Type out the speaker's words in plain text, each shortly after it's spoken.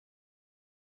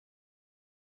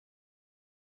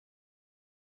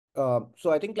So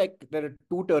I think like there are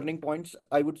two turning points,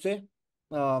 I would say.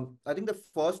 I think the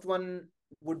first one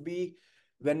would be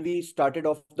when we started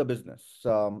off the business.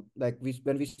 Like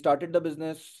when we started the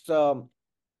business,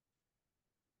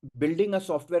 building a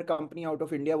software company out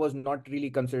of India was not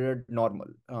really considered normal,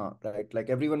 right?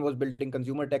 Like everyone was building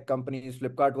consumer tech companies.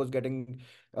 Flipkart was getting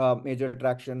major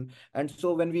traction, and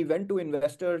so when we went to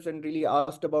investors and really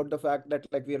asked about the fact that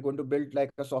like we are going to build like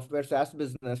a software SaaS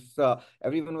business,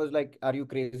 everyone was like, "Are you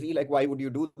crazy? Like, why would you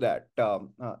do that?"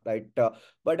 Right?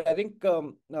 But I think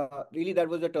really that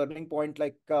was a turning point,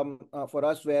 like for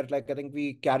us, where like I think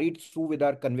we carried through with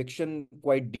our conviction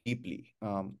quite deeply.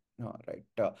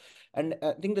 Right. And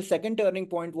I think the second turning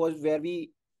point was where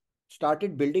we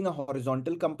started building a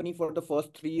horizontal company for the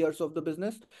first 3 years of the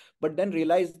business, but then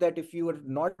realized that if you are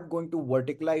not going to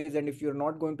verticalize and if you're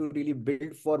not going to really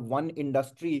build for one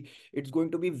industry, it's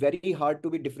going to be very hard to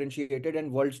be differentiated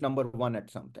and world's number one at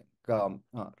something.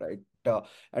 Right.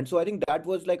 And so I think that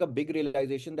was like a big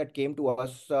realization that came to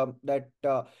us, that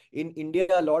in India,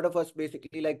 a lot of us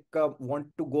basically like want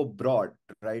to go broad,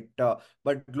 right?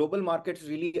 But global markets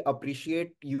really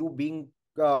appreciate you being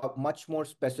much more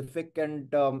specific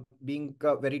and being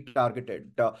very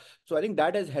targeted. So I think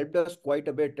that has helped us quite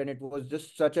a bit. And it was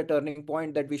just such a turning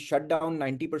point that we shut down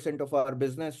 90% of our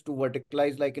business to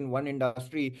verticalize like in one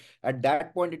industry. At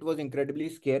that point, it was incredibly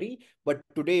scary. But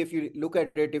today, if you look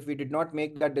at it, if we did not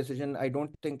make that decision, I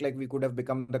don't think like we could have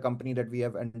become the company that we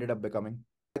have ended up becoming.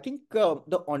 I think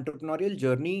the entrepreneurial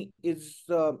journey is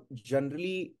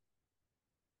generally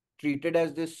treated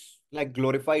as this like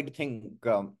glorified thing,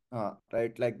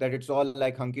 right? Like that it's all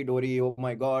like hunky dory, oh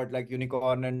my God, like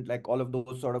unicorn and like all of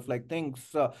those sort of like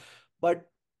things. But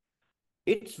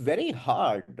it's very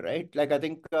hard, right? Like I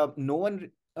think no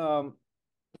one,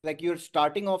 like you're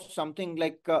starting off something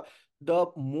like the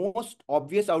most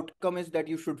obvious outcome is that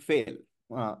you should fail,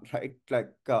 right?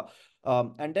 Like,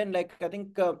 and then like I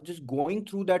think just going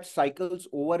through that cycles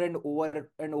over and over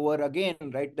and over again,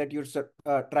 right? That you're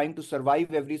trying to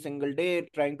survive every single day,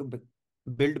 trying to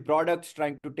build products,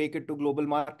 trying to take it to global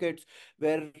markets,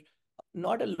 where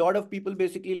not a lot of people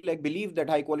basically like believe that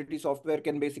high quality software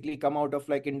can basically come out of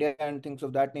like India and things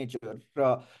of that nature.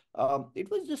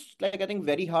 It was just like I think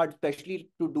very hard,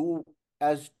 especially to do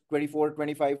as 24,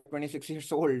 25, 26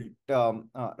 years old,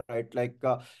 right? Like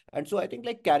and so I think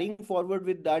like carrying forward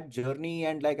with that journey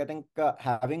and like I think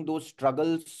having those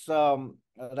struggles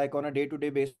like on a day-to-day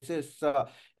basis,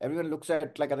 everyone looks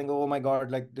at like I think, oh my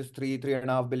God, like this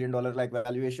 $3.5 billion like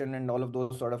valuation and all of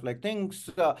those sort of like things,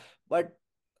 but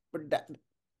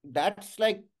that's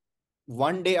like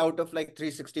one day out of like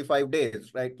 365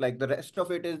 days, right? Like the rest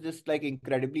of it is just like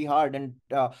incredibly hard. And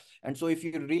so if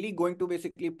you're really going to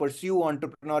basically pursue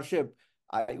entrepreneurship,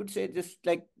 I would say just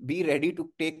like be ready to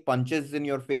take punches in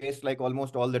your face like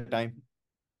almost all the time.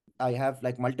 I have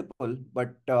like multiple,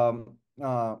 but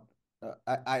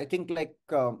I think like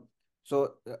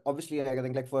obviously I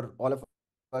think like for all of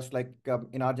us like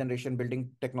in our generation building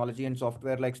technology and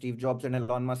software, like Steve Jobs and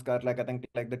Elon Musk are like I think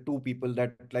like the two people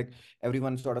that like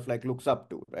everyone sort of like looks up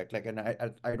to, right? Like and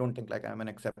I don't think like I'm an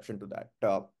exception to that,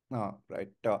 right?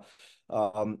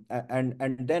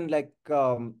 And then like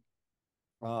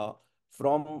uh,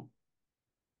 from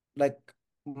like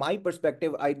my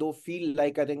perspective, I do feel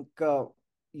like I think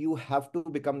you have to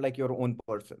become like your own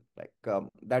person. Like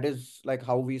that is like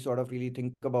how we sort of really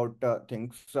think about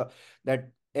things.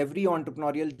 That every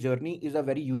entrepreneurial journey is a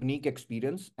very unique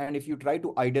experience, and if you try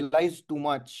to idealize too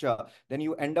much, then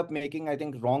you end up making, I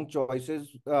think, wrong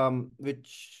choices,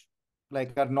 which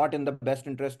like are not in the best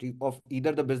interest of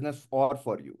either the business or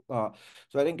for you.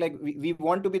 So I think like we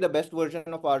want to be the best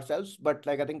version of ourselves, but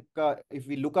like I think if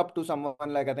we look up to someone,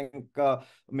 like I think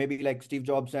maybe like Steve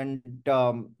Jobs and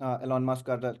Elon Musk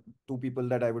are the two people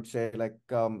that I would say like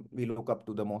we look up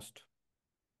to the most.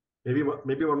 Maybe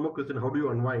one more question. How do you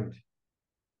unwind?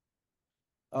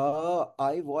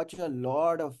 I watch a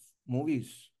lot of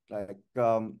movies. Like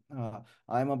I'm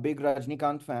a big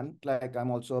Rajnikant fan. Like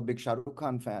I'm also a big Shah Rukh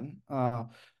Khan fan.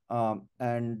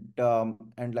 And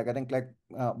like I think like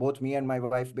both me and my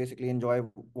wife basically enjoy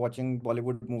watching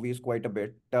Bollywood movies quite a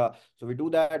bit. So we do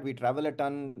that. We travel a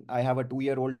ton. I have a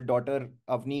 2-year-old daughter,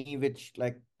 Avni, which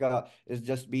like is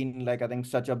just been like I think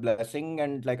such a blessing,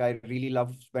 and like I really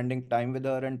love spending time with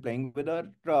her and playing with her.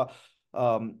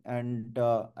 And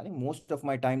I think most of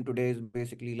my time today is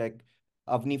basically like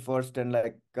Avni first and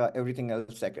like everything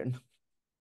else second.